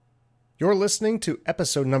You're listening to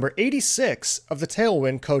episode number 86 of the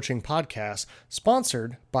Tailwind Coaching Podcast,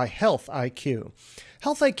 sponsored by Health IQ.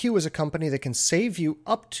 Health IQ is a company that can save you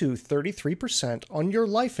up to 33% on your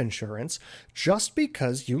life insurance just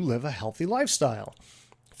because you live a healthy lifestyle.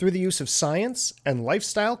 Through the use of science and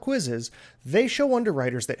lifestyle quizzes, they show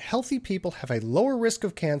underwriters that healthy people have a lower risk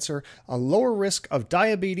of cancer, a lower risk of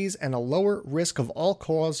diabetes, and a lower risk of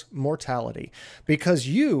all-cause mortality. Because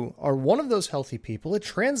you are one of those healthy people, it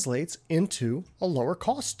translates into a lower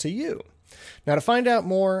cost to you. Now, to find out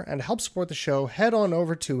more and help support the show, head on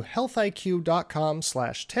over to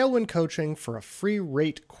healthiq.com/tailwindcoaching for a free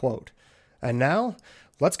rate quote. And now,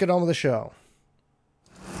 let's get on with the show.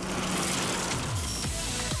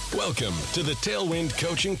 Welcome to the Tailwind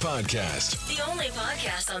Coaching Podcast. The only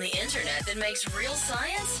podcast on the internet that makes real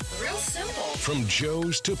science real simple. From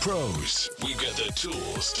Joes to pros, we've got the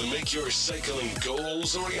tools to make your cycling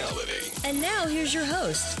goals a reality. And now here's your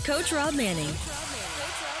host, Coach Rob Manning.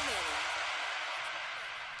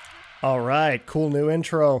 All right, cool new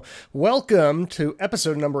intro. Welcome to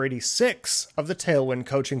episode number 86 of the Tailwind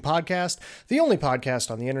Coaching Podcast, the only podcast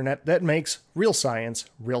on the internet that makes real science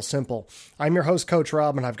real simple. I'm your host, Coach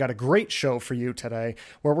Rob, and I've got a great show for you today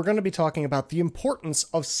where we're going to be talking about the importance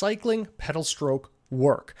of cycling pedal stroke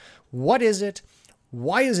work. What is it?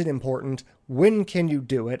 Why is it important? When can you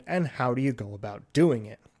do it? And how do you go about doing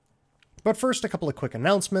it? But first, a couple of quick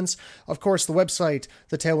announcements. Of course, the website,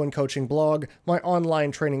 the Tailwind Coaching blog, my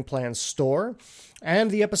online training plan store,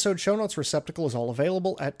 and the episode show notes receptacle is all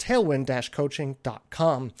available at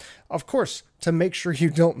tailwind-coaching.com. Of course, to make sure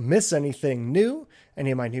you don't miss anything new,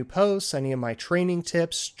 any of my new posts, any of my training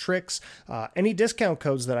tips, tricks, any discount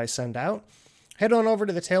codes that I send out, head on over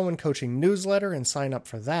to the Tailwind Coaching newsletter and sign up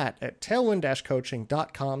for that at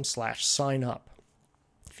tailwind-coaching.com/sign up.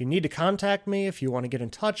 If you need to contact me, if you want to get in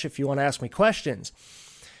touch, if you want to ask me questions,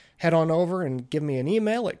 head on over and give me an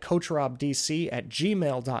email at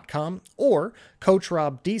coachrobdc@gmail.com or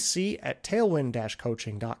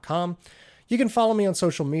coachrobdc@tailwind-coaching.com. You can follow me on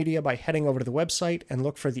social media by heading over to the website and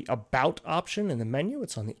look for the About option in the menu.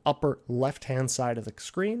 It's on the upper left-hand side of the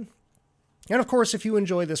screen. And of course, if you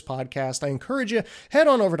enjoy this podcast, I encourage you, head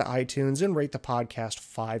on over to iTunes and rate the podcast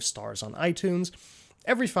 5 stars on iTunes.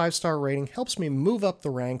 Every 5-star rating helps me move up the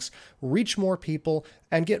ranks, reach more people,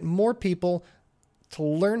 and get more people to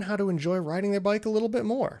learn how to enjoy riding their bike a little bit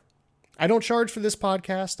more. I don't charge for this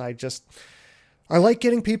podcast. I like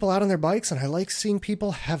getting people out on their bikes, and I like seeing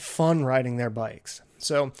people have fun riding their bikes.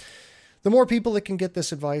 So the more people that can get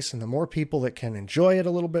this advice and the more people that can enjoy it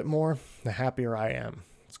a little bit more, the happier I am.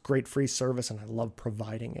 It's great free service, and I love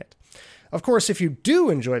providing it. Of course, if you do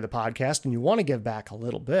enjoy the podcast and you want to give back a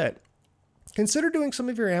little bit, consider doing some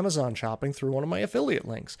of your Amazon shopping through one of my affiliate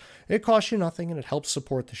links. It costs you nothing and it helps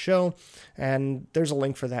support the show. And there's a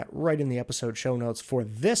link for that right in the episode show notes for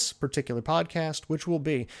this particular podcast, which will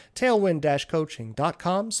be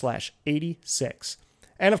tailwind-coaching.com/86.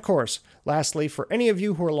 And of course, lastly, for any of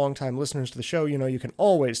you who are longtime listeners to the show, you know you can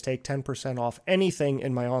always take 10% off anything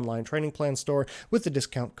in my online training plan store with the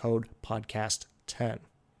discount code podcast10.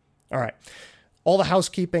 All right, all the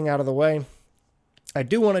housekeeping out of the way. I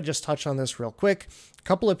do want to just touch on this real quick. A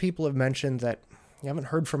couple of people have mentioned that you haven't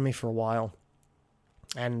heard from me for a while.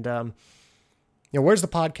 And, where's the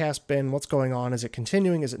podcast been? What's going on? Is it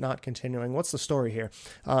continuing? Is it not continuing? What's the story here?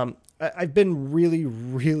 I've been really,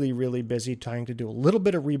 really, really busy trying to do a little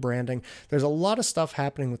bit of rebranding. There's a lot of stuff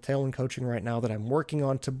happening with Tailwind Coaching right now that I'm working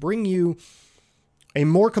on to bring you a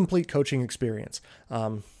more complete coaching experience.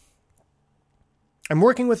 I'm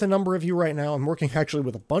working with a number of you right now. I'm working actually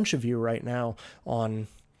with a bunch of you right now on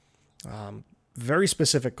very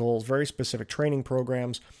specific goals, very specific training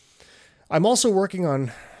programs. I'm also working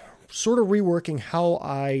on sort of reworking how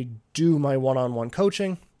I do my one-on-one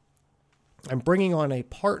coaching. I'm bringing on a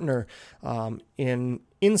partner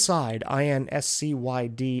inside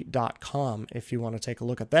inscyd.com if you want to take a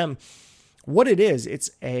look at them. What it is, it's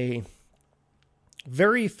a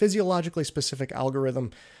very physiologically specific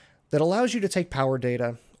algorithm that allows you to take power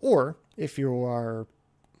data, or if you are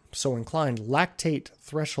so inclined, lactate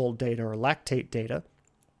threshold data or lactate data,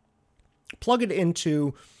 plug it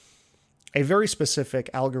into a very specific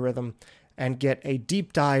algorithm and get a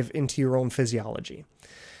deep dive into your own physiology.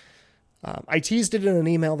 I teased it in an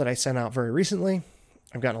email that I sent out very recently.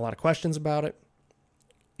 I've gotten a lot of questions about it.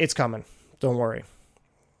 It's coming. Don't worry.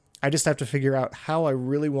 I just have to figure out how I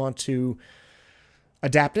really want to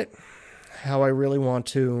adapt it, how I really want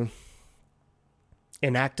to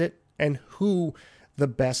enact it, and who the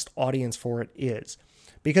best audience for it is.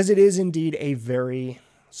 Because it is indeed a very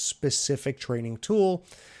specific training tool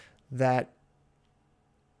that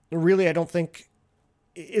really I don't think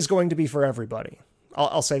is going to be for everybody.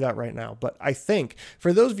 I'll say that right now. But I think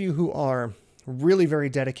for those of you who are really very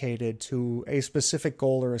dedicated to a specific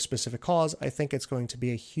goal or a specific cause, I think it's going to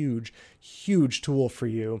be a huge, huge tool for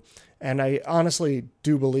you. And I honestly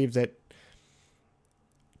do believe that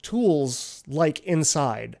tools like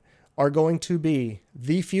Inside are going to be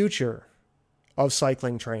the future of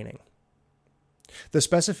cycling training. The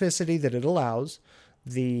specificity that it allows,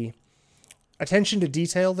 the attention to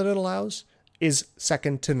detail that it allows, is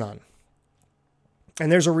second to none.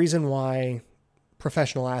 And there's a reason why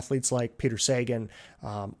professional athletes like Peter Sagan,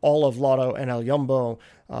 all of Lotto NL Jumbo,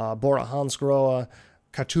 Bora Hansgrohe,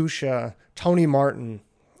 Katusha, Tony Martin,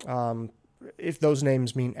 if those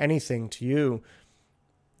names mean anything to you,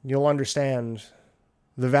 you'll understand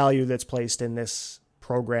the value that's placed in this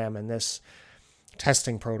program and this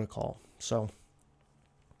testing protocol. So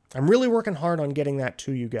I'm really working hard on getting that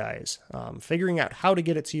to you guys, figuring out how to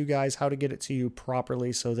get it to you guys, how to get it to you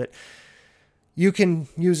properly so that you can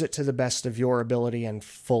use it to the best of your ability and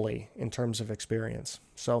fully in terms of experience.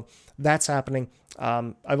 So that's happening.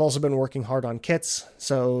 I've also been working hard on kits.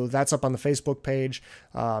 So that's up on the Facebook page.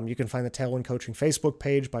 You can find the Tailwind Coaching Facebook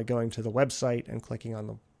page by going to the website and clicking on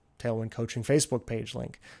the Tailwind Coaching Facebook page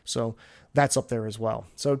link. So that's up there as well.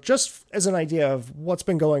 So just as an idea of what's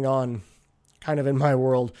been going on kind of in my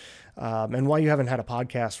world, and why you haven't had a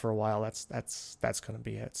podcast for a while, that's going to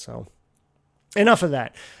be it. So enough of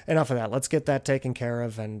that. Let's get that taken care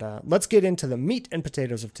of, and let's get into the meat and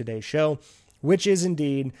potatoes of today's show, which is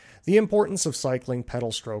indeed the importance of cycling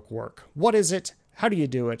pedal stroke work. What is it? How do you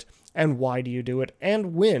do it? And why do you do it?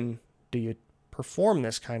 And when do you perform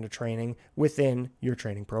this kind of training within your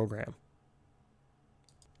training program?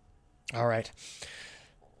 All right.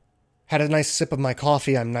 Had a nice sip of my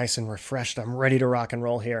coffee. I'm nice and refreshed. I'm ready to rock and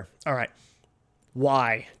roll here. All right.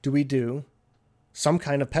 Why do we do some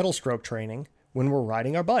kind of pedal stroke training when we're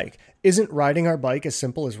riding our bike? Isn't riding our bike as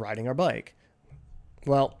simple as riding our bike?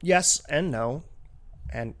 Well, yes and no.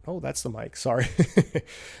 And, oh, that's the mic. Sorry.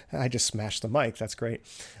 I just smashed the mic. That's great.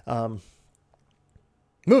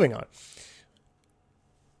 Moving on.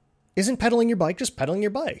 Isn't pedaling your bike just pedaling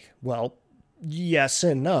your bike? Well, yes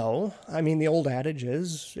and no. I mean, the old adage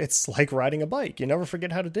is it's like riding a bike. You never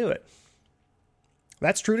forget how to do it.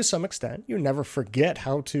 That's true to some extent. You never forget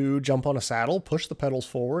how to jump on a saddle, push the pedals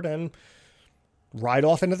forward, and ride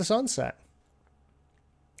off into the sunset.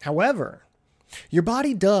 However, your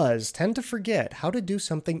body does tend to forget how to do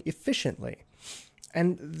something efficiently.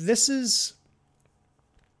 And this is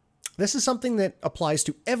something that applies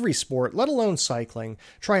to every sport, let alone cycling,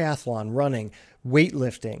 triathlon, running,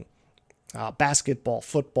 weightlifting, basketball,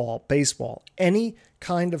 football, baseball. Any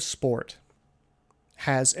kind of sport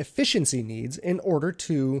has efficiency needs in order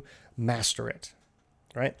to master it,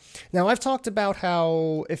 right? Now, I've talked about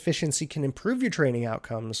how efficiency can improve your training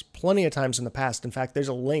outcomes plenty of times in the past. In fact, there's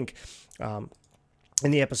a link in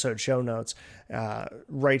the episode show notes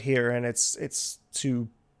right here, and it's to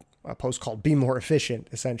a post called Be More Efficient,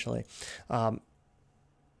 essentially.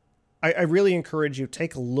 I really encourage you,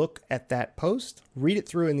 take a look at that post, read it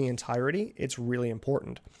through in the entirety. It's really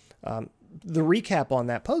important. The recap on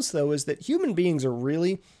that post, though, is that human beings are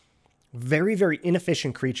really very, very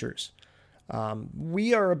inefficient creatures.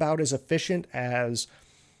 We are about as efficient as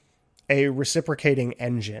a reciprocating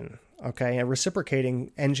engine. Okay, a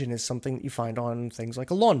reciprocating engine is something that you find on things like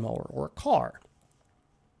a lawnmower or a car.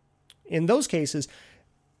 In those cases,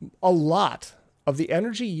 a lot of the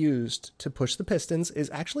energy used to push the pistons is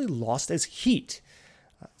actually lost as heat.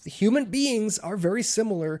 Human beings are very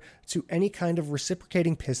similar to any kind of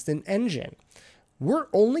reciprocating piston engine. We're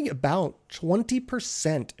only about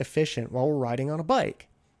 20% efficient while we're riding on a bike.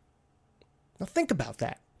 Now think about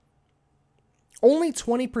that. Only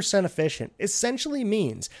 20% efficient essentially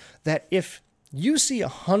means that if you see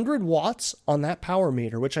 100 watts on that power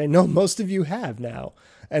meter, which I know most of you have now,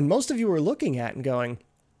 and most of you are looking at and going,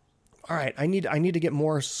 all right, I need to get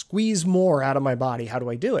more, squeeze more out of my body. How do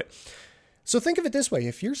I do it? So think of it this way.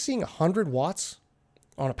 If you're seeing 100 watts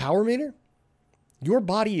on a power meter, your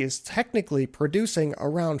body is technically producing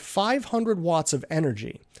around 500 watts of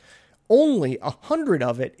energy. Only 100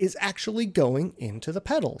 of it is actually going into the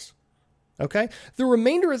pedals. Okay? The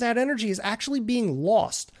remainder of that energy is actually being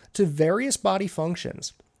lost to various body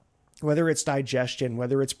functions, whether it's digestion,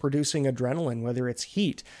 whether it's producing adrenaline, whether it's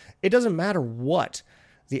heat. It doesn't matter what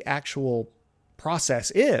the actual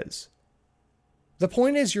process is. The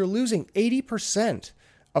point is you're losing 80%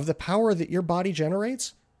 of the power that your body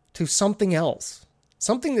generates to something else,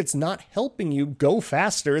 something that's not helping you go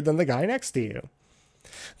faster than the guy next to you.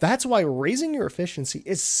 That's why raising your efficiency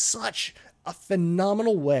is such a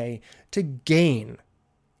phenomenal way to gain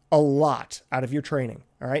a lot out of your training,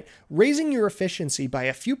 all right? Raising your efficiency by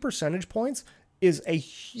a few percentage points is a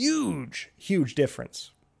huge, huge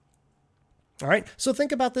difference. All right, so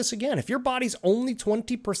think about this again. If your body's only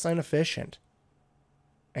 20% efficient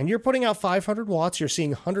and you're putting out 500 watts, you're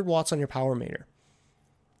seeing 100 watts on your power meter.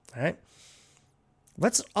 All right,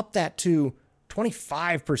 let's up that to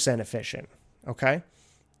 25% efficient, okay?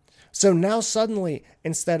 So now suddenly,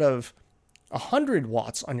 instead of 100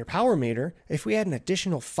 watts on your power meter, if we add an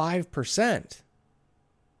additional 5%,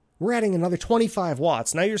 we're adding another 25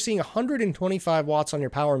 watts. Now you're seeing 125 watts on your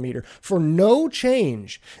power meter for no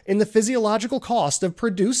change in the physiological cost of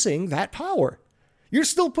producing that power. You're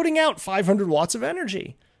still putting out 500 watts of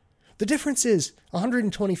energy. The difference is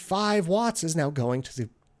 125 watts is now going to the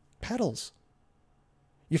pedals.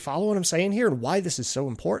 You follow what I'm saying here and why this is so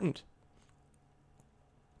important?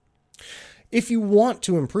 If you want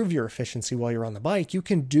to improve your efficiency while you're on the bike, you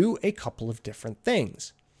can do a couple of different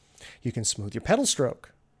things. You can smooth your pedal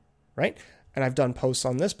stroke, right? And I've done posts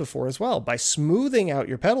on this before as well. By smoothing out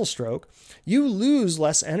your pedal stroke, you lose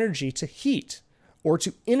less energy to heat or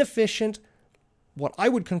to inefficient, what I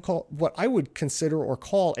would consider or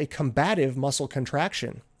call a combative muscle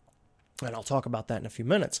contraction. And I'll talk about that in a few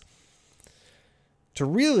minutes. To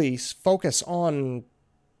really focus on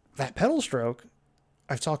that pedal stroke,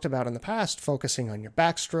 I've talked about in the past, focusing on your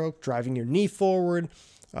backstroke, driving your knee forward,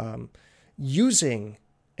 using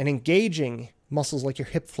and engaging muscles like your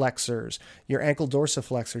hip flexors, your ankle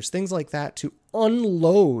dorsiflexors, things like that to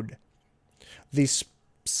unload the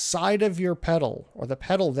side of your pedal or the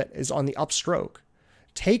pedal that is on the upstroke.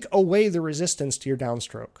 Take away the resistance to your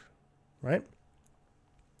downstroke, right?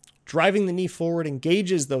 Driving the knee forward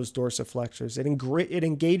engages those dorsiflexors. It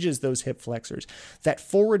engages those hip flexors. That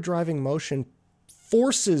forward driving motion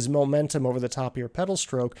forces momentum over the top of your pedal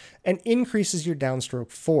stroke and increases your downstroke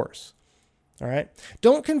force. All right.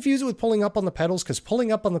 Don't confuse it with pulling up on the pedals, because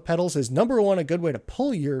pulling up on the pedals is, number one, a good way to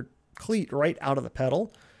pull your cleat right out of the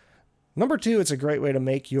pedal. Number two, it's a great way to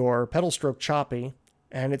make your pedal stroke choppy,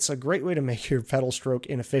 and it's a great way to make your pedal stroke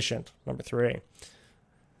inefficient. Number three,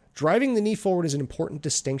 driving the knee forward is an important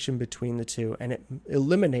distinction between the two, and it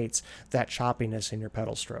eliminates that choppiness in your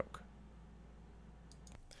pedal stroke.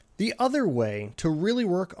 The other way to really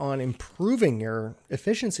work on improving your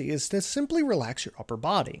efficiency is to simply relax your upper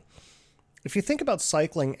body. If you think about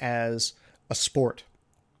cycling as a sport,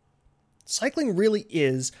 cycling really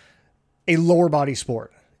is a lower body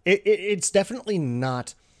sport. It's definitely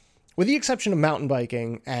not, with the exception of mountain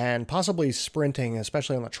biking and possibly sprinting,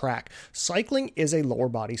 especially on the track, cycling is a lower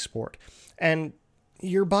body sport. And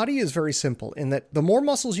your body is very simple in that the more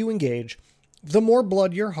muscles you engage, the more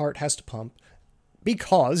blood your heart has to pump,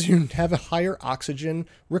 because you have a higher oxygen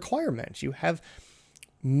requirement. You have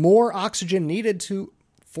more oxygen needed to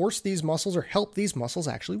force these muscles or help these muscles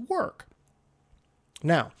actually work.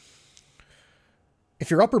 Now, if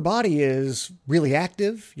your upper body is really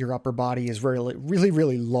active, your upper body is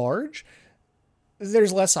really large,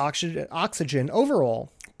 there's less oxygen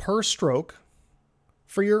overall per stroke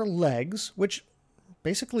for your legs, which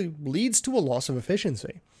basically leads to a loss of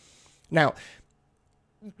efficiency. Now,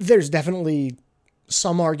 there's definitely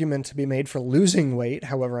some argument to be made for losing weight.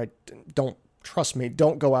 However, trust me,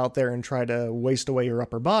 don't go out there and try to waste away your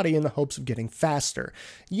upper body in the hopes of getting faster.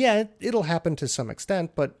 Yeah, it'll happen to some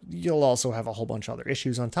extent, but you'll also have a whole bunch of other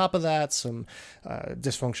issues on top of that, some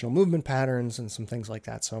dysfunctional movement patterns and some things like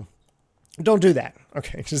that. So don't do that.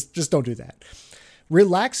 Okay, just don't do that.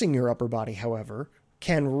 Relaxing your upper body, however,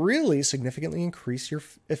 can really significantly increase your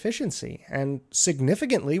efficiency. And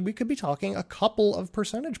significantly, we could be talking a couple of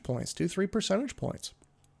percentage points, 2-3 percentage points.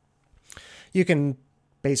 You can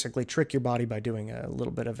basically trick your body by doing a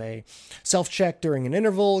little bit of a self-check during an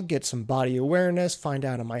interval, get some body awareness, find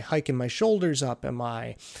out, am I hiking my shoulders up? Am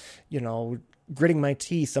I, gritting my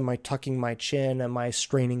teeth? Am I tucking my chin? Am I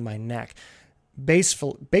straining my neck?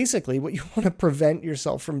 Basically, what you want to prevent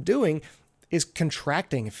yourself from doing is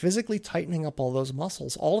contracting, physically tightening up all those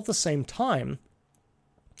muscles all at the same time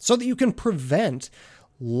so that you can prevent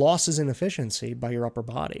losses in efficiency by your upper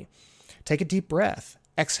body. Take a deep breath.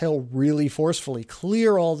 Exhale really forcefully.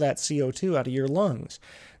 Clear all that CO2 out of your lungs.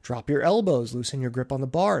 Drop your elbows, loosen your grip on the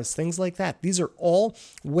bars, things like that. These are all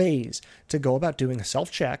ways to go about doing a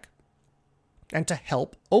self-check and to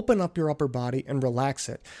help open up your upper body and relax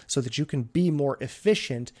it so that you can be more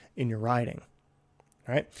efficient in your riding.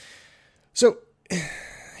 All right? So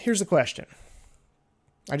here's the question.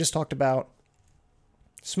 I just talked about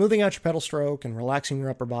smoothing out your pedal stroke and relaxing your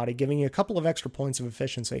upper body, giving you a couple of extra points of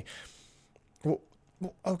efficiency. Well,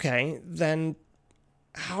 okay, then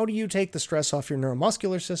how do you take the stress off your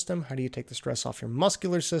neuromuscular system? How do you take the stress off your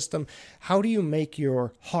muscular system? How do you make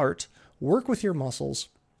your heart work with your muscles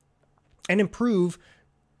and improve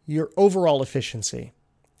your overall efficiency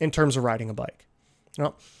in terms of riding a bike?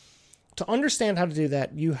 Now, to understand how to do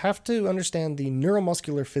that, you have to understand the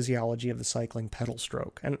neuromuscular physiology of the cycling pedal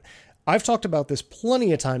stroke. And I've talked about this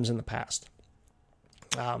plenty of times in the past.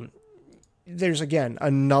 There's, again,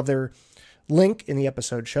 another link in the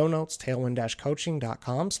episode show notes,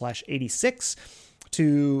 tailwind-coaching.com/86,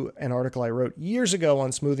 to an article I wrote years ago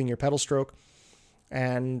on smoothing your pedal stroke.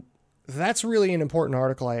 And that's really an important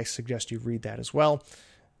article. I suggest you read that as well.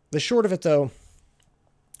 The short of it, though,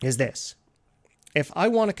 is this. If I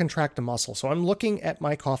want to contract a muscle, so I'm looking at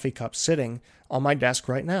my coffee cup sitting on my desk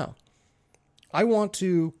right now. I want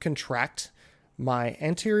to contract my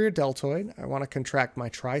anterior deltoid. I want to contract my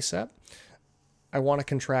tricep. I want to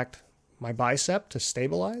contract my bicep to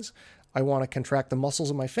stabilize. I want to contract the muscles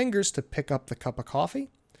of my fingers to pick up the cup of coffee.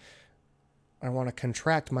 I want to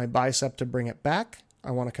contract my bicep to bring it back.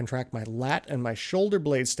 I want to contract my lat and my shoulder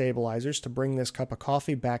blade stabilizers to bring this cup of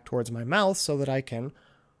coffee back towards my mouth so that I can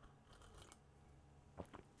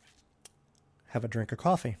have a drink of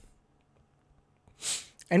coffee.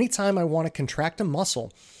 Anytime I want to contract a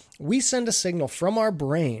muscle, we send a signal from our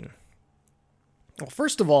brain. Well,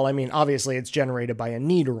 first of all, obviously it's generated by a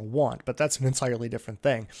need or a want, but that's an entirely different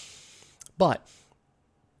thing. But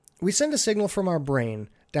we send a signal from our brain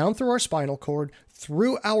down through our spinal cord,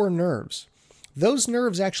 through our nerves. Those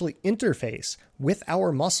nerves actually interface with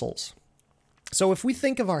our muscles. So if we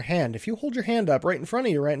think of our hand, if you hold your hand up right in front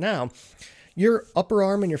of you right now, your upper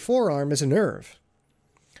arm and your forearm is a nerve.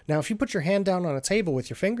 Now, if you put your hand down on a table with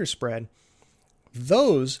your fingers spread,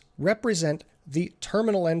 those represent the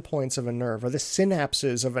terminal endpoints of a nerve, or the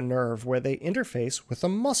synapses of a nerve, where they interface with a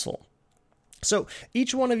muscle. So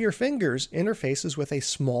each one of your fingers interfaces with a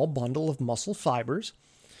small bundle of muscle fibers,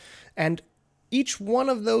 and each one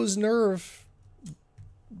of those nerve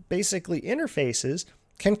basically interfaces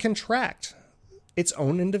can contract its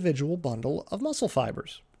own individual bundle of muscle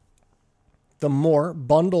fibers. The more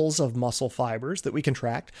bundles of muscle fibers that we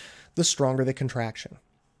contract, the stronger the contraction.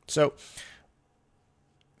 So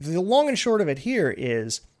the long and short of it here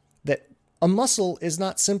is that a muscle is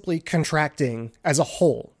not simply contracting as a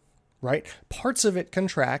whole, right? Parts of it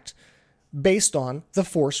contract based on the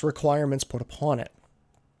force requirements put upon it.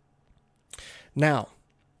 Now,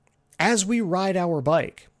 as we ride our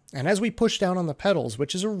bike, and as we push down on the pedals,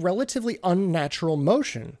 which is a relatively unnatural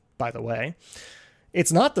motion, by the way,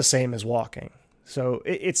 it's not the same as walking. So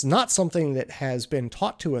it's not something that has been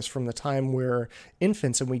taught to us from the time we're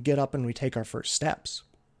infants and we get up and we take our first steps.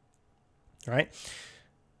 All right?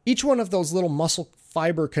 Each one of those little muscle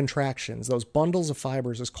fiber contractions, those bundles of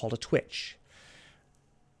fibers, is called a twitch.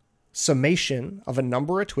 Summation of a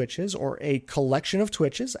number of twitches, or a collection of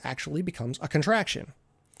twitches, actually becomes a contraction.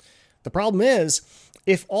 The problem is,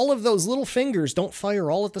 if all of those little fingers don't fire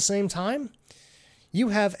all at the same time, you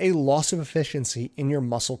have a loss of efficiency in your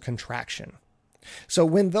muscle contraction. So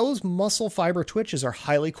when those muscle fiber twitches are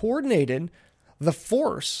highly coordinated, the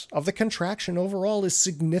force of the contraction overall is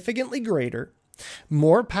significantly greater,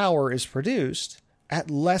 more power is produced at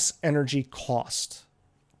less energy cost.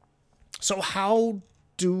 So how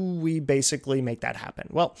do we basically make that happen?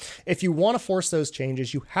 Well, if you want to force those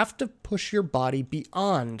changes, you have to push your body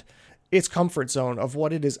beyond its comfort zone of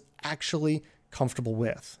what it is actually comfortable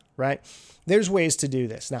with, right? There's ways to do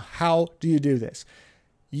this. Now, how do you do this?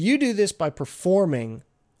 You do this by performing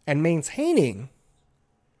and maintaining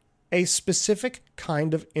a specific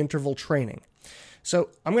kind of interval training. So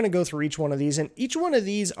I'm going to go through each one of these, and each one of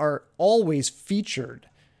these are always featured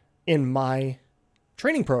in my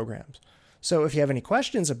training programs. So if you have any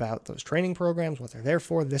questions about those training programs, what they're there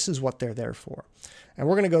for, this is what they're there for. And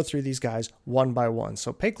we're going to go through these guys one by one.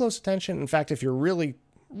 So pay close attention. In fact, if you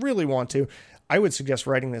really want to, I would suggest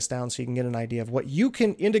writing this down so you can get an idea of what you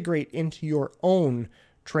can integrate into your own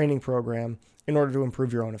training program in order to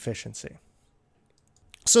improve your own efficiency.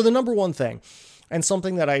 So the number one thing, and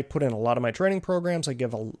something that I put in a lot of my training programs, I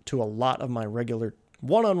give to a lot of my regular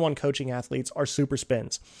one-on-one coaching athletes, are super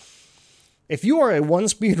spins. If you are a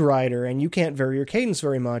one-speed rider and you can't vary your cadence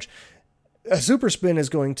very much, a super spin is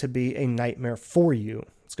going to be a nightmare for you.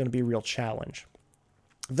 It's going to be a real challenge.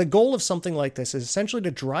 The goal of something like this is essentially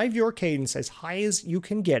to drive your cadence as high as you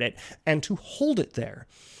can get it and to hold it there.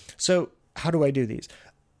 So how do I do these?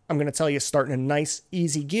 I'm going to tell you, start in a nice,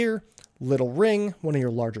 easy gear, little ring, one of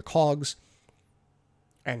your larger cogs,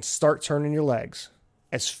 and start turning your legs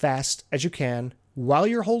as fast as you can while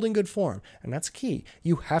you're holding good form. And that's key.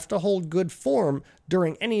 You have to hold good form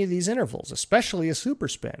during any of these intervals, especially a super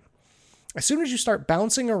spin. As soon as you start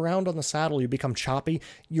bouncing around on the saddle, you become choppy,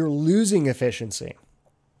 you're losing efficiency.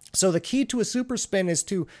 So the key to a super spin is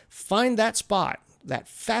to find that spot, that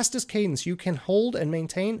fastest cadence you can hold and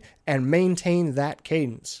maintain that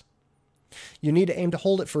cadence. You need to aim to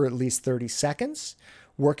hold it for at least 30 seconds,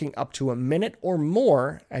 working up to a minute or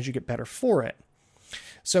more as you get better for it.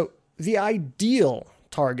 So the ideal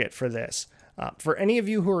target for this, for any of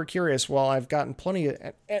you who are curious, well, I've gotten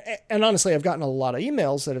and honestly, I've gotten a lot of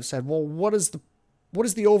emails that have said, well, what is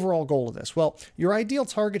the overall goal of this? Well, your ideal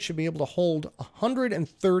target should be able to hold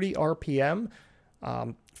 130 RPM,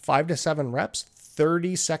 5 to 7 reps,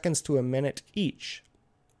 30 seconds to a minute each.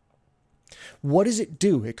 What does it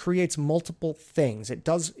do? It creates multiple things.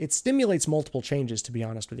 It stimulates multiple changes, to be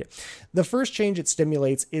honest with you. The first change it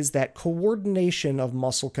stimulates is that coordination of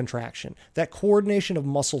muscle contraction, that coordination of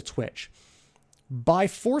muscle twitch. By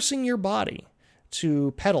forcing your body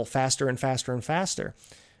to pedal faster and faster and faster,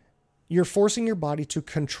 you're forcing your body to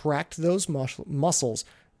contract those muscles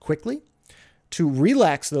quickly, to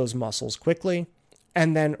relax those muscles quickly,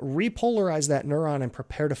 and then repolarize that neuron and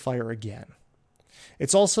prepare to fire again.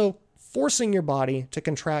 It's also forcing your body to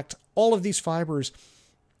contract all of these fibers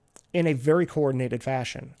in a very coordinated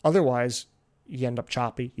fashion. Otherwise, you end up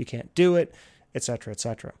choppy, you can't do it, etc.,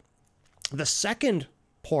 etc. The second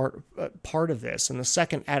part of this, and the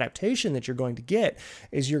second adaptation that you're going to get,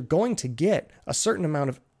 is you're going to get a certain amount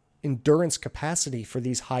of endurance capacity for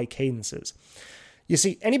these high cadences. You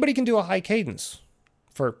see, anybody can do a high cadence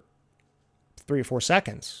for 3 or 4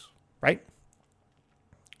 seconds, right?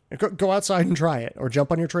 Go outside and try it, or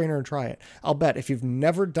jump on your trainer and try it. I'll bet if you've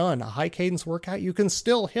never done a high cadence workout, you can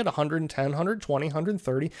still hit 110, 120,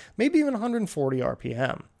 130, maybe even 140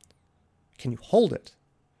 RPM. Can you hold it?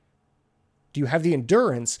 Do you have the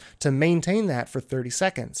endurance to maintain that for 30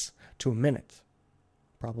 seconds to a minute?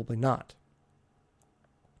 Probably not.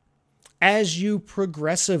 As you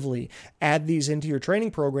progressively add these into your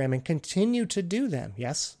training program and continue to do them,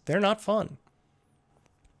 yes, they're not fun.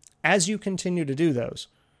 As you continue to do those,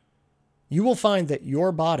 you will find that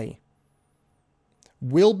your body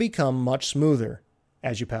will become much smoother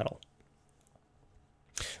as you pedal.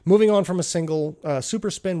 Moving on from a single super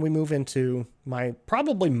spin, we move into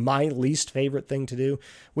probably my least favorite thing to do,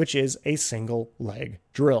 which is a single leg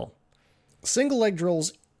drill. Single leg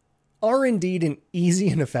drills are indeed an easy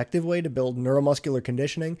and effective way to build neuromuscular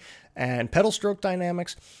conditioning and pedal stroke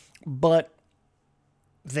dynamics, but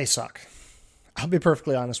they suck. I'll be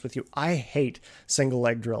perfectly honest with you. I hate single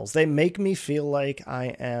leg drills. They make me feel like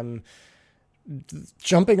I am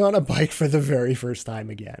jumping on a bike for the very first time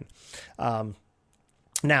again.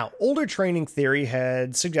 Now, older training theory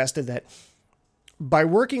had suggested that by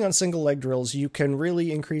working on single leg drills, you can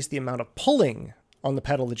really increase the amount of pulling on the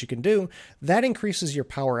pedal that you can do. That increases your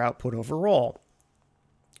power output overall.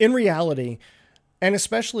 In reality, and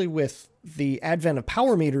especially with the advent of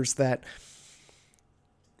power meters that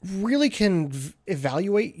really can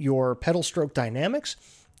evaluate your pedal stroke dynamics,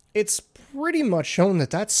 it's pretty much shown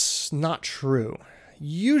that that's not true.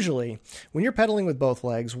 Usually, when you're pedaling with both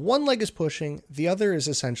legs, one leg is pushing, the other is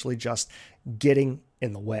essentially just getting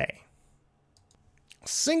in the way.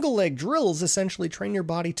 Single leg drills essentially train your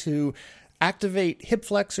body to activate hip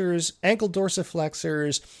flexors, ankle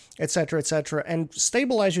dorsiflexors, etc., and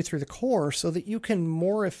stabilize you through the core so that you can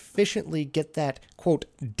more efficiently get that, quote,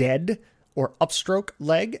 dead or upstroke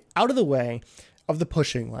leg out of the way of the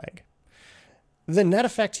pushing leg. The net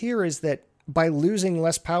effect here is that by losing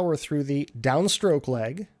less power through the downstroke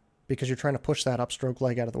leg, because you're trying to push that upstroke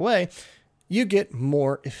leg out of the way, you get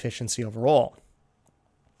more efficiency overall.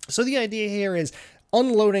 So the idea here is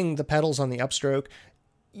unloading the pedals on the upstroke,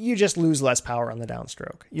 you just lose less power on the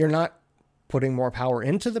downstroke. You're not putting more power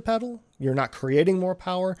into the pedal. You're not creating more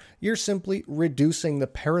power. You're simply reducing the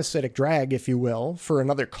parasitic drag, if you will, for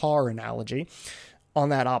another car analogy, on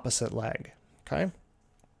that opposite leg. Okay?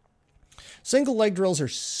 Single leg drills are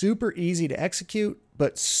super easy to execute,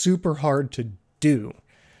 but super hard to do,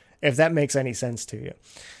 if that makes any sense to you.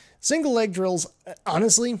 Single leg drills,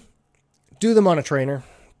 honestly, do them on a trainer.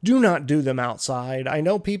 Do not do them outside. I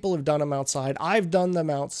know people have done them outside. I've done them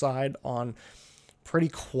outside on pretty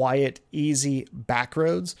quiet, easy back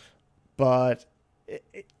roads, but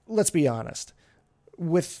let's be honest.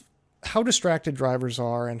 With how distracted drivers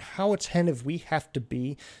are and how attentive we have to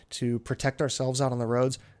be to protect ourselves out on the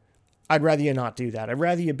roads, I'd rather you not do that. I'd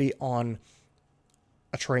rather you be on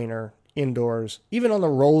a trainer indoors. Even on the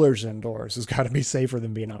rollers indoors has got to be safer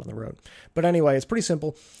than being out on the road. But anyway, it's pretty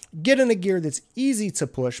simple. Get in a gear that's easy to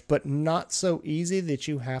push, but not so easy that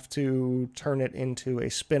you have to turn it into a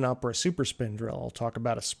spin up or a super spin drill. I'll talk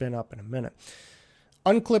about a spin up in a minute.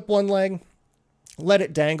 Unclip one leg, Let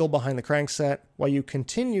it dangle behind the crankset while you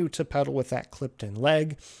continue to pedal with that clipped-in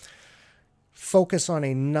leg. Focus on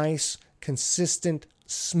a nice, consistent,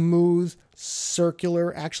 smooth,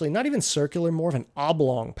 circular, actually not even circular, more of an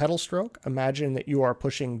oblong pedal stroke. Imagine that you are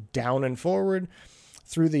pushing down and forward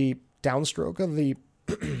through the downstroke of the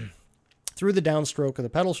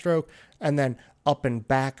pedal stroke, and then up and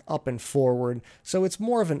back, up and forward. So it's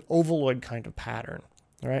more of an ovaloid kind of pattern.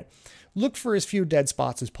 All right. Look for as few dead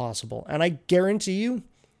spots as possible. And I guarantee you,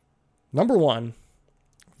 number one,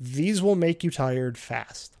 these will make you tired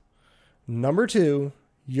fast. Number two,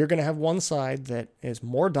 you're going to have one side that is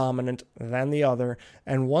more dominant than the other,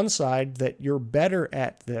 and one side that you're better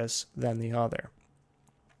at this than the other.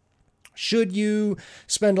 Should you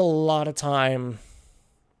spend a lot of time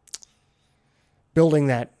building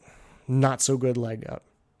that not so good leg up?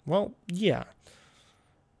 Well, yeah.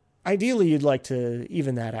 Ideally, you'd like to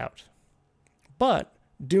even that out. But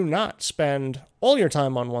do not spend all your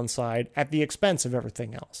time on one side at the expense of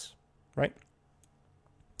everything else, right?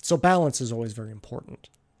 So balance is always very important.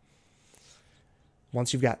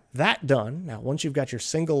 Once you've got that done, now once you've got your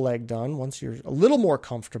single leg done, once you're a little more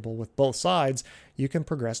comfortable with both sides, you can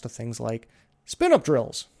progress to things like spin-up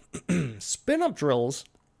drills. Spin-up drills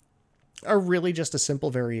are really just a simple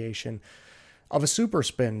variation of a super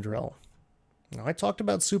spin drill. Now, I talked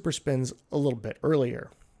about super spins a little bit earlier.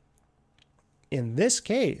 In this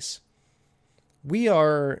case,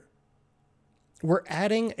 we're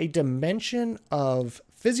adding a dimension of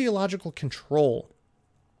physiological control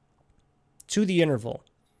to the interval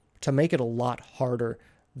to make it a lot harder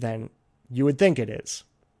than you would think it is,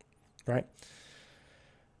 right?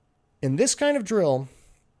 In this kind of drill,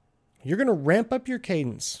 you're going to ramp up your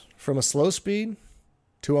cadence from a slow speed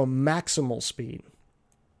to a maximal speed.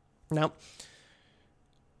 Now,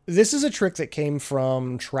 this is a trick that came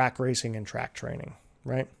from track racing and track training,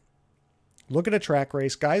 right? Look at a track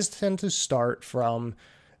race. Guys tend to start from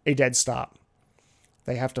a dead stop.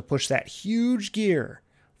 They have to push that huge gear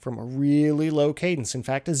from a really low cadence, in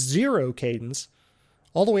fact, a zero cadence,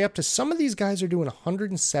 all the way up to some of these guys are doing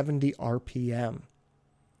 170 RPM.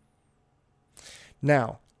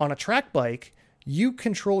 Now, on a track bike, you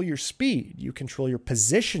control your speed, you control your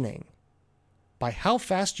positioning by how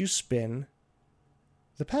fast you spin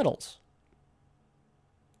the pedals.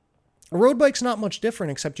 A road bike's not much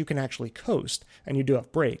different, except you can actually coast, and you do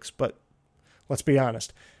have brakes, but let's be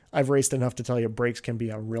honest, I've raced enough to tell you brakes can be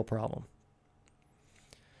a real problem.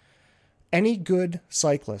 Any good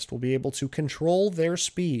cyclist will be able to control their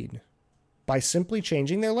speed by simply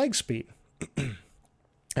changing their leg speed.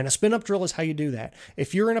 And a spin-up drill is how you do that.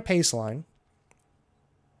 If you're in a pace line,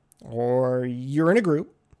 or you're in a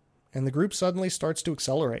group, and the group suddenly starts to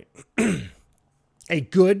accelerate, a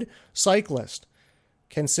good cyclist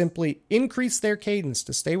can simply increase their cadence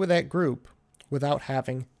to stay with that group without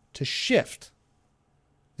having to shift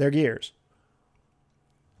their gears.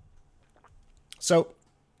 So,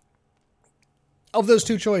 of those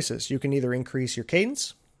two choices, you can either increase your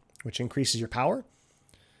cadence, which increases your power,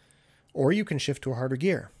 or you can shift to a harder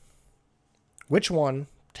gear. Which one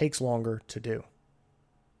takes longer to do?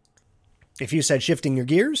 If you said shifting your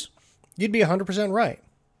gears, you'd be 100% right.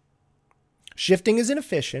 Shifting is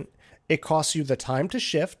inefficient. It costs you the time to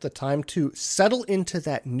shift, the time to settle into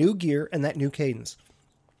that new gear and that new cadence.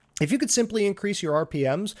 If you could simply increase your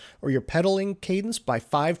RPMs or your pedaling cadence by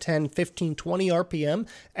 5, 10, 15, 20 RPM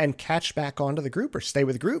and catch back onto the group or stay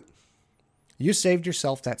with the group, you saved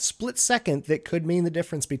yourself that split second that could mean the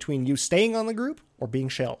difference between you staying on the group or being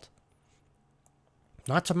shelled.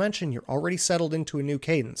 Not to mention, you're already settled into a new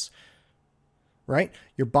cadence, right?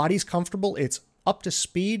 Your body's comfortable. It's up to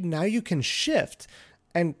speed. Now you can shift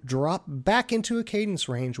and drop back into a cadence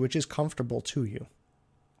range, which is comfortable to you.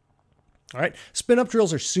 All right. Spin-up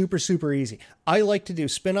drills are super, super easy. I like to do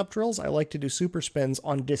spin-up drills. I like to do super spins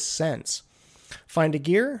on descents. Find a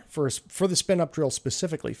gear, for the spin-up drill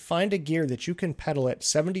specifically, find a gear that you can pedal at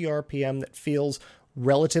 70 RPM that feels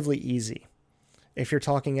relatively easy. If you're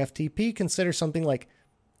talking FTP, consider something like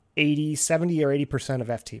 70 or 80% of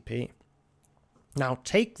FTP. Now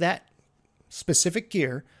take that specific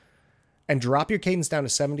gear and drop your cadence down to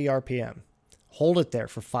 70 RPM. Hold it there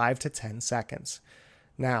for 5 to 10 seconds.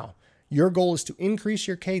 Now, your goal is to increase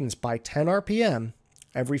your cadence by 10 RPM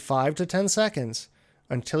every 5 to 10 seconds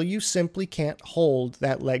until you simply can't hold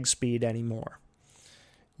that leg speed anymore.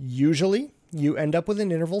 Usually, you end up with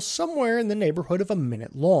an interval somewhere in the neighborhood of a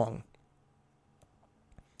minute long.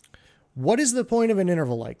 What is the point of an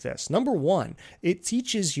interval like this? Number one, it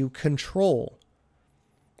teaches you control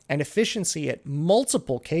and efficiency at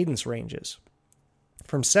multiple cadence ranges,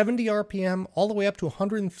 from 70 RPM all the way up to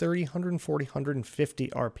 130, 140, 150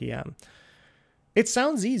 RPM. It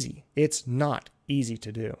sounds easy. It's not easy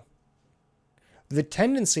to do. The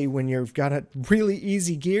tendency when you've got a really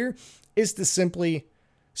easy gear is to simply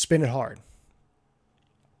spin it hard.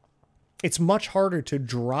 It's much harder to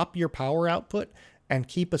drop your power output and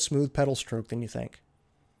keep a smooth pedal stroke than you think.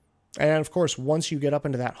 And of course, once you get up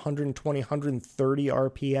into that 120, 130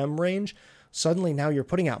 RPM range, suddenly now you're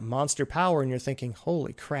putting out monster power and you're thinking,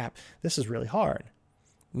 holy crap, this is really hard.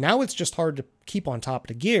 Now it's just hard to keep on top of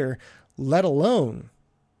the gear, let alone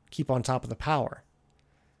keep on top of the power,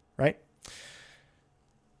 right?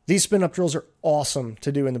 These spin-up drills are awesome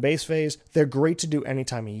to do in the bass phase. They're great to do any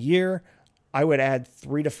time of year. I would add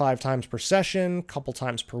 3 to 5 times per session, a couple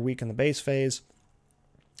times per week in the bass phase.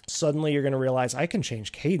 Suddenly you're going to realize I can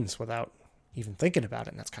change cadence without even thinking about it,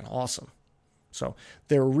 and that's kind of awesome. So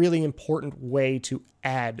they're a really important way to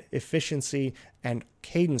add efficiency and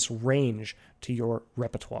cadence range to your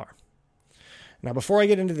repertoire. Now, before I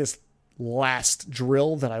get into this last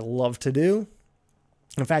drill that I love to do,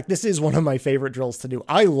 in fact, this is one of my favorite drills to do.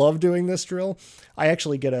 I love doing this drill. I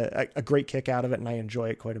actually get a great kick out of it, and I enjoy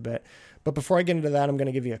it quite a bit. But before I get into that, I'm going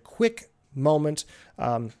to give you a quick moment,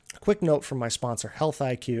 a quick note from my sponsor, Health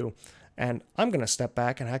IQ. And I'm going to step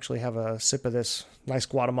back and actually have a sip of this nice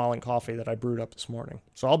Guatemalan coffee that I brewed up this morning.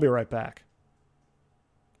 So I'll be right back.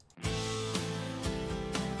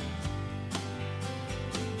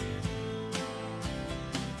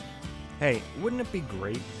 Hey, wouldn't it be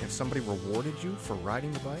great if somebody rewarded you for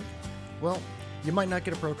riding the bike? Well, you might not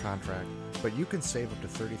get a pro contract, but you can save up to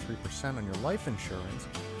 33% on your life insurance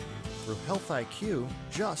through Health IQ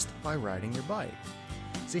just by riding your bike.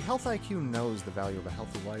 See, Health IQ knows the value of a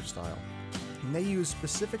healthy lifestyle, and they use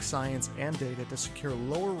specific science and data to secure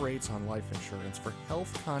lower rates on life insurance for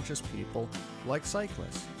health-conscious people like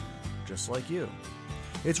cyclists, just like you.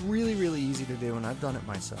 It's really, really easy to do, and I've done it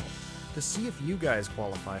myself. To see if you guys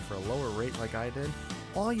qualify for a lower rate like I did,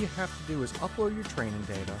 all you have to do is upload your training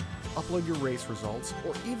data, upload your race results,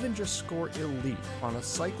 or even just score elite on a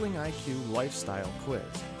Cycling IQ lifestyle quiz.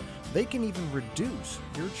 They can even reduce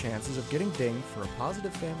your chances of getting dinged for a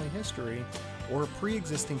positive family history or a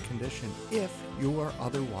pre-existing condition if you are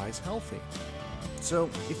otherwise healthy. So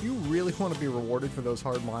if you really want to be rewarded for those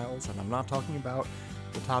hard miles, and I'm not talking about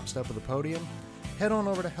the top step of the podium, head on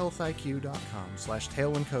over to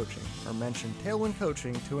healthiq.com/tailwindcoaching or mention Tailwind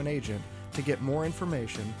Coaching to an agent to get more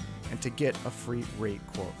information and to get a free rate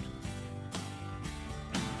quote.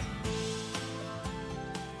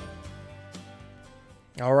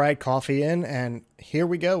 All right, coffee in, and here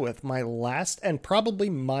we go with my last and probably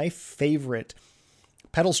my favorite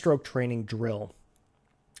pedal stroke training drill.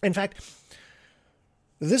 In fact,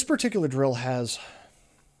 this particular drill has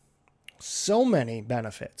so many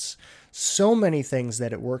benefits, so many things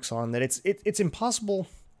that it works on that it's impossible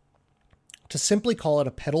to simply call it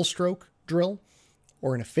a pedal stroke drill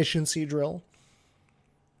or an efficiency drill.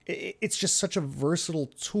 It's just such a versatile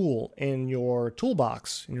tool in your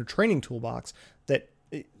toolbox, in your training toolbox, that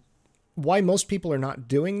why most people are not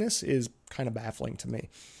doing this is kind of baffling to me.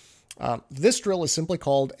 This drill is simply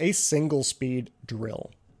called a single speed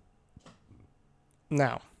drill.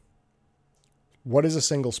 Now, what is a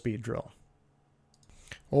single speed drill?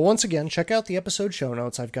 Well, once again, check out the episode show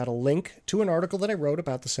notes. I've got a link to an article that I wrote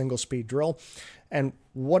about the single speed drill and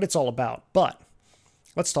what it's all about. But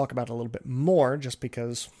let's talk about it a little bit more just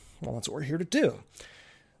because, well, that's what we're here to do.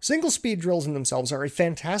 Single speed drills in themselves are a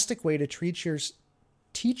fantastic way to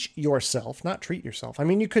teach yourself, not treat yourself. I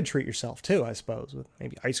mean, you could treat yourself too, I suppose, with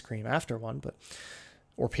maybe ice cream after one,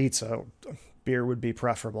 or pizza, or beer would be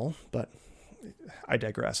preferable, but I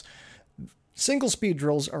digress. Single speed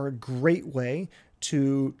drills are a great way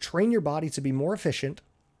to train your body to be more efficient,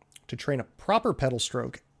 to train a proper pedal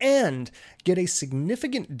stroke, and get a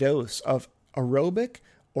significant dose of aerobic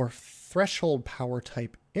or threshold power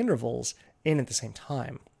type intervals in at the same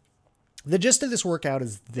time. The gist of this workout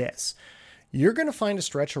is this. You're going to find a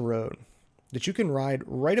stretch of road that you can ride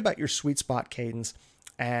right about your sweet spot cadence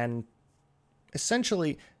and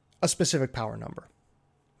essentially a specific power number.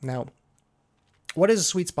 Now, what is a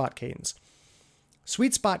sweet spot cadence?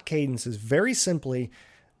 Sweet spot cadence is very simply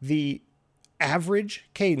the average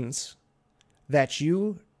cadence that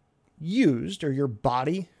you used or your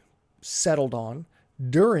body settled on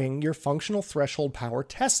during your functional threshold power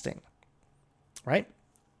testing, right?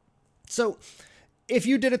 So if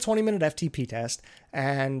you did a 20-minute FTP test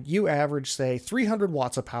and you averaged, say, 300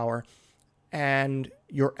 watts of power, and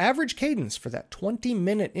your average cadence for that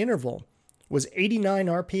 20-minute interval was 89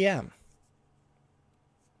 RPM,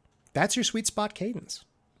 that's your sweet spot cadence.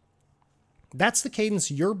 That's the cadence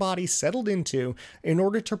your body settled into in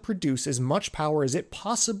order to produce as much power as it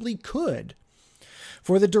possibly could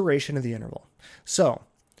for the duration of the interval. So,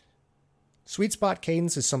 sweet spot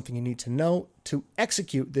cadence is something you need to know to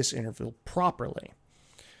execute this interval properly.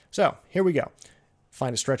 So, here we go.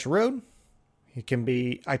 Find a stretch of road. It can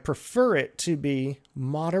be, I prefer it to be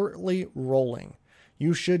moderately rolling.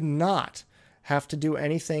 You should not have to do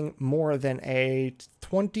anything more than a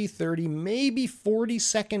 20, 30, maybe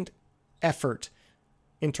 40-second effort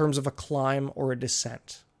in terms of a climb or a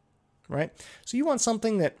descent, right? So you want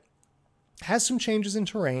something that has some changes in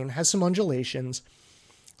terrain, has some undulations,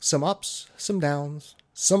 some ups, some downs,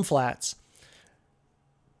 some flats.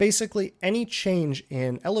 Basically, any change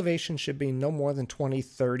in elevation should be no more than 20,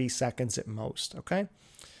 30 seconds at most, okay?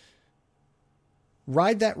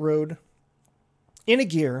 Ride that road in a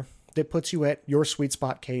gear that puts you at your sweet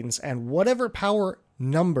spot cadence and whatever power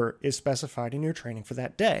number is specified in your training for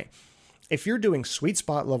that day. If you're doing sweet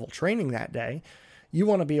spot level training that day, you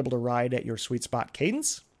want to be able to ride at your sweet spot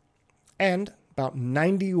cadence and about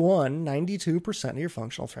 91, 92% of your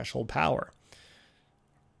functional threshold power.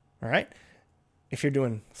 All right? If you're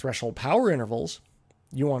doing threshold power intervals,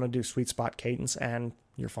 you want to do sweet spot cadence and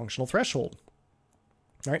your functional threshold.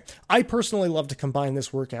 All right? I personally love to combine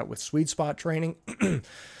this workout with sweet spot training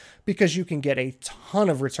because you can get a ton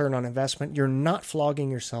of return on investment. You're not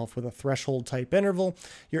flogging yourself with a threshold type interval.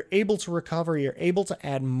 You're able to recover. You're able to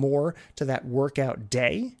add more to that workout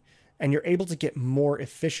day, and you're able to get more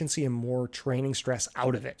efficiency and more training stress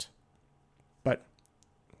out of it. But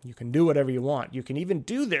you can do whatever you want. You can even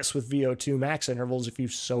do this with VO2 max intervals if you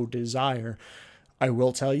so desire. I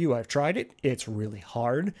will tell you, I've tried it. It's really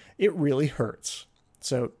hard. It really hurts.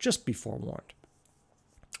 So just be forewarned.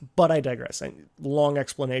 But I digress. A long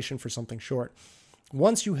explanation for something short.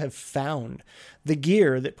 Once you have found the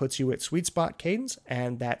gear that puts you at sweet spot cadence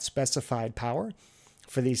and that specified power,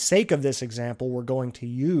 for the sake of this example, we're going to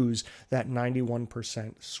use that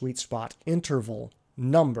 91% sweet spot interval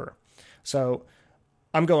number. So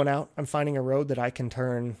I'm going out, I'm finding a road that I can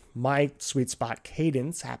turn, my sweet spot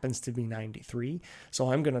cadence happens to be 93.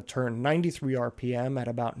 So I'm going to turn 93 RPM at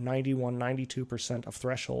about 91, 92% of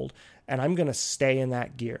threshold, and I'm going to stay in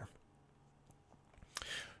that gear.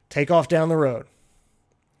 Take off down the road.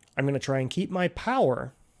 I'm going to try and keep my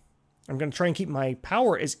power. I'm going to try and keep my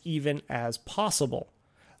power as even as possible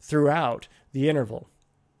throughout the interval.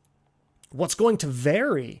 What's going to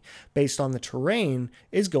vary based on the terrain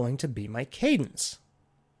is going to be my cadence.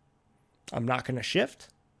 I'm not going to shift.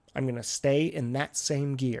 I'm going to stay in that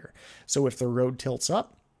same gear. So if the road tilts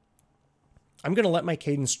up, I'm going to let my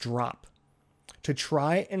cadence drop to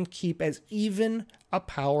try and keep as even a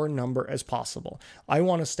power number as possible. I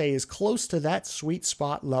want to stay as close to that sweet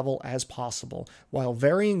spot level as possible while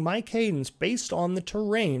varying my cadence based on the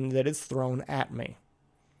terrain that is thrown at me.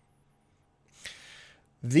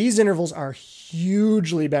 These intervals are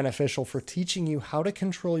hugely beneficial for teaching you how to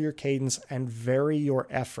control your cadence and vary your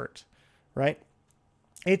effort, right?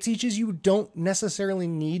 It teaches you don't necessarily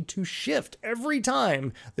need to shift every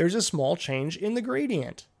time there's a small change in the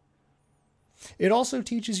gradient. It also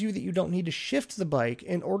teaches you that you don't need to shift the bike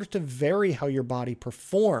in order to vary how your body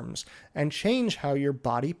performs and change how your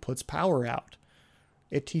body puts power out.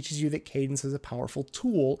 It teaches you that cadence is a powerful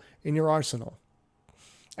tool in your arsenal.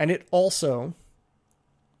 And it also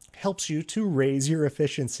helps you to raise your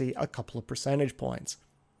efficiency a couple of percentage points.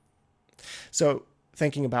 So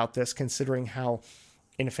thinking about this, considering how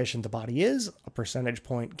inefficient the body is, a percentage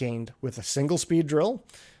point gained with a single speed drill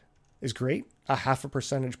is great. A half a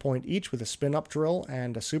percentage point each with a spin up drill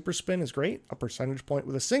and a super spin is great. A percentage point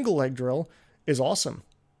with a single leg drill is awesome.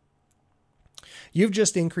 You've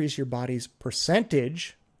just increased your body's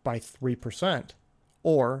percentage by 3%,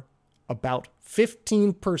 or about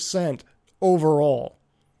 15% overall.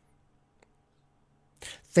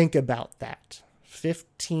 Think about that.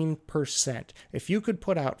 15%. If you could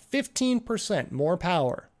put out 15% more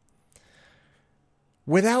power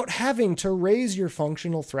without having to raise your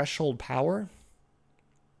functional threshold power,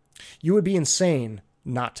 you would be insane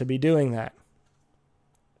not to be doing that.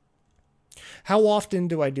 How often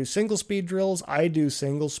do I do single speed drills? I do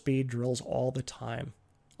single speed drills all the time.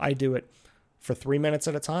 I do it for 3 minutes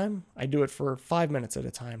at a time. I do it for 5 minutes at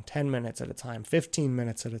a time, 10 minutes at a time, 15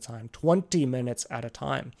 minutes at a time, 20 minutes at a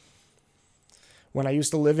time. When I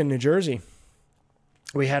used to live in New Jersey,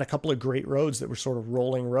 we had a couple of great roads that were sort of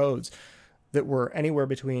rolling roads that were anywhere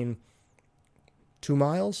between 2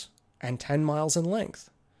 miles and 10 miles in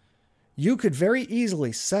length. You could very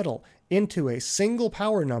easily settle into a single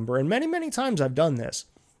power number, and many, many times I've done this,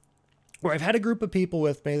 where I've had a group of people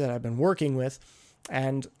with me that I've been working with,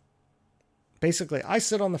 and basically I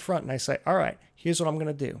sit on the front and I say, all right, here's what I'm going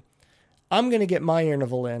to do. I'm going to get my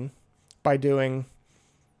interval in by doing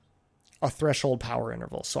a threshold power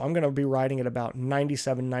interval. So I'm going to be riding at about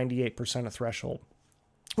 97, 98% of threshold,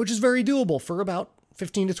 which is very doable for about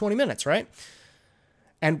 15 to 20 minutes, right?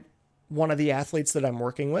 And one of the athletes that I'm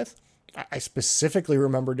working with, I specifically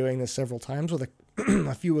remember doing this several times with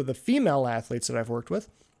a few of the female athletes that I've worked with.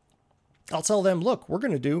 I'll tell them, look, we're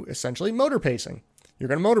going to do essentially motor pacing. You're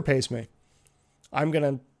going to motor pace me. I'm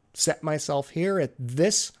going to set myself here at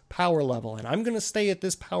this power level, and I'm going to stay at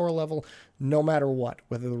this power level no matter what.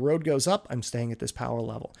 Whether the road goes up, I'm staying at this power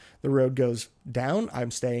level. The road goes down,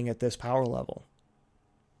 I'm staying at this power level.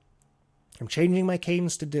 I'm changing my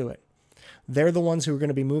cadence to do it. They're the ones who are going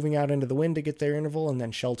to be moving out into the wind to get their interval and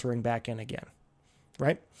then sheltering back in again,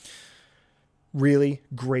 right? Really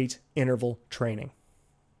great interval training.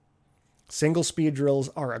 Single speed drills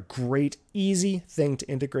are a great, easy thing to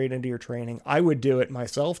integrate into your training. I would do it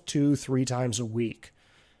myself 2-3 times a week.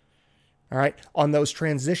 All right, on those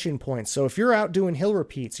transition points. So if you're out doing hill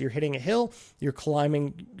repeats, you're hitting a hill, you're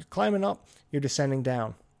climbing up, you're descending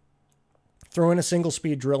down. Throw in a single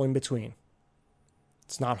speed drill in between.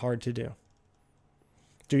 It's not hard to do.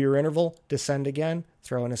 Do your interval, descend again,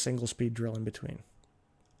 throw in a single speed drill in between.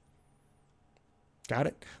 Got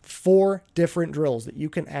it? 4 different drills that you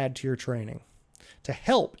can add to your training to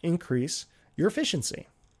help increase your efficiency.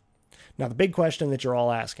 Now, the big question that you're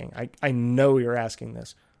all asking, I know you're asking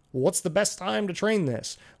this. What's the best time to train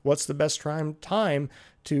this? What's the best time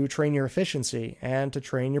to train your efficiency and to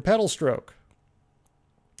train your pedal stroke?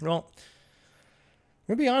 Well,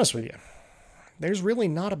 I'm going to be honest with you. There's really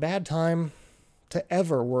not a bad time to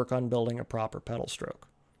ever work on building a proper pedal stroke.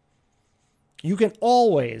 You can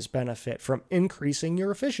always benefit from increasing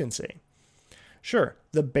your efficiency. Sure,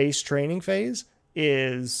 the base training phase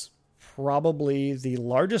is probably the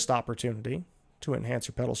largest opportunity to enhance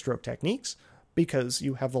your pedal stroke techniques because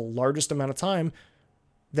you have the largest amount of time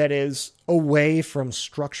that is away from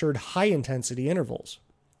structured high-intensity intervals.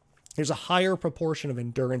 There's a higher proportion of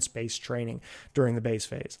endurance-based training during the base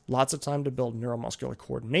phase. Lots of time to build neuromuscular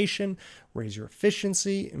coordination, raise your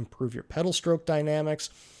efficiency, improve your pedal stroke dynamics.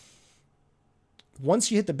 Once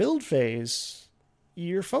you hit the build phase,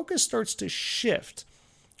 your focus starts to shift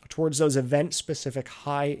towards those event-specific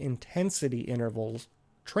high-intensity intervals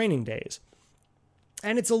training days.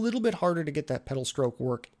 And it's a little bit harder to get that pedal stroke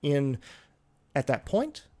work in at that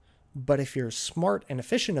point, but if you're smart and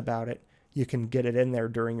efficient about it, you can get it in there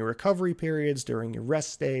during your recovery periods, during your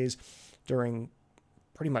rest days, during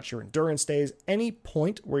pretty much your endurance days, any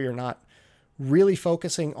point where you're not really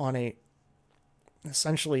focusing on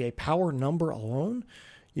essentially a power number alone,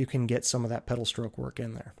 you can get some of that pedal stroke work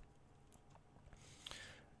in there.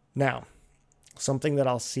 Now, something that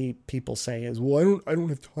I'll see people say is, well, I don't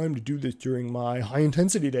have time to do this during my high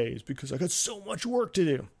intensity days because I got so much work to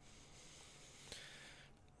do.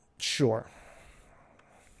 Sure.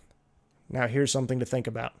 Now, here's something to think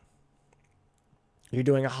about. You're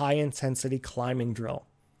doing a high-intensity climbing drill.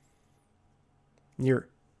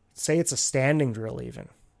 Say it's a standing drill even.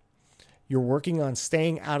 You're working on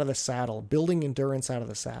staying out of the saddle, building endurance out of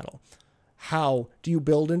the saddle. How do you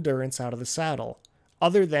build endurance out of the saddle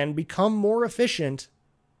other than become more efficient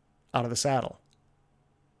out of the saddle?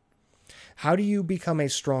 How do you become a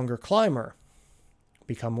stronger climber?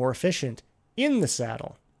 Become more efficient in the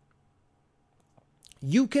saddle.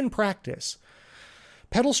 You can practice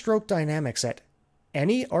pedal stroke dynamics at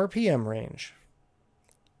any RPM range,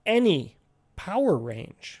 any power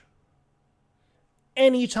range,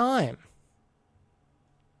 anytime.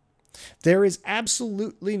 There is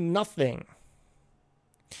absolutely nothing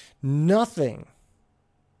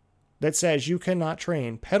that says you cannot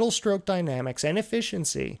train pedal stroke dynamics and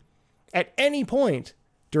efficiency at any point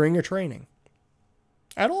during your training.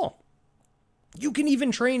 At all. You can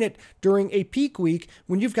even train it during a peak week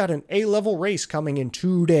when you've got an A-level race coming in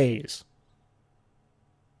 2 days.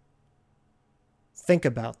 Think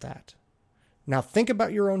about that. Now think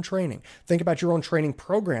about your own training. Think about your own training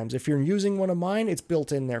programs. If you're using one of mine, it's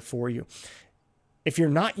built in there for you. If you're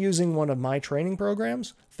not using one of my training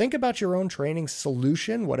programs, think about your own training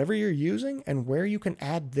solution, whatever you're using, and where you can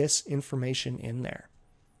add this information in there.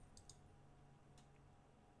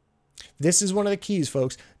 This is one of the keys,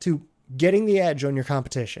 folks, to getting the edge on your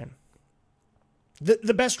competition.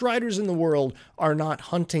 The best riders in the world are not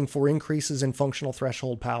hunting for increases in functional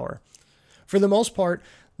threshold power. For the most part,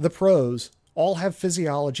 the pros all have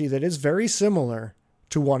physiology that is very similar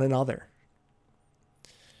to one another.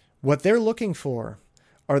 What they're looking for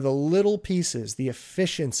are the little pieces, the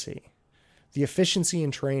efficiency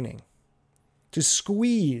in training, to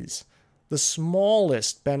squeeze the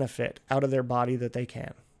smallest benefit out of their body that they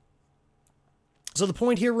can. So the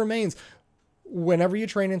point here remains, whenever you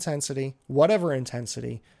train intensity, whatever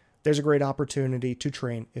intensity, there's a great opportunity to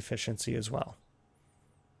train efficiency as well.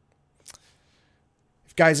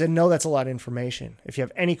 Guys, I know that's a lot of information. If you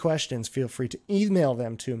have any questions, feel free to email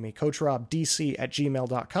them to me,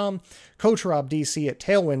 coachrobdc@gmail.com,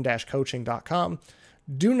 coachrobdc@tailwind-coaching.com.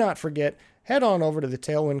 Do not forget, head on over to the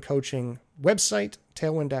Tailwind Coaching website,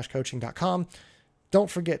 tailwind-coaching.com. Don't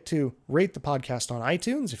forget to rate the podcast on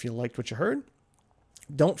iTunes if you liked what you heard.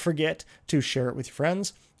 Don't forget to share it with your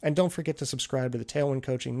friends. And don't forget to subscribe to the Tailwind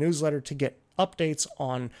Coaching newsletter to get updates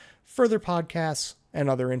on further podcasts and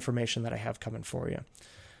other information that I have coming for you.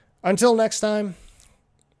 Until next time,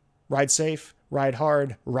 ride safe, ride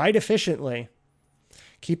hard, ride efficiently.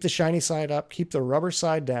 Keep the shiny side up, keep the rubber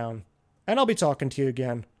side down, and I'll be talking to you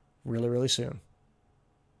again really, really soon.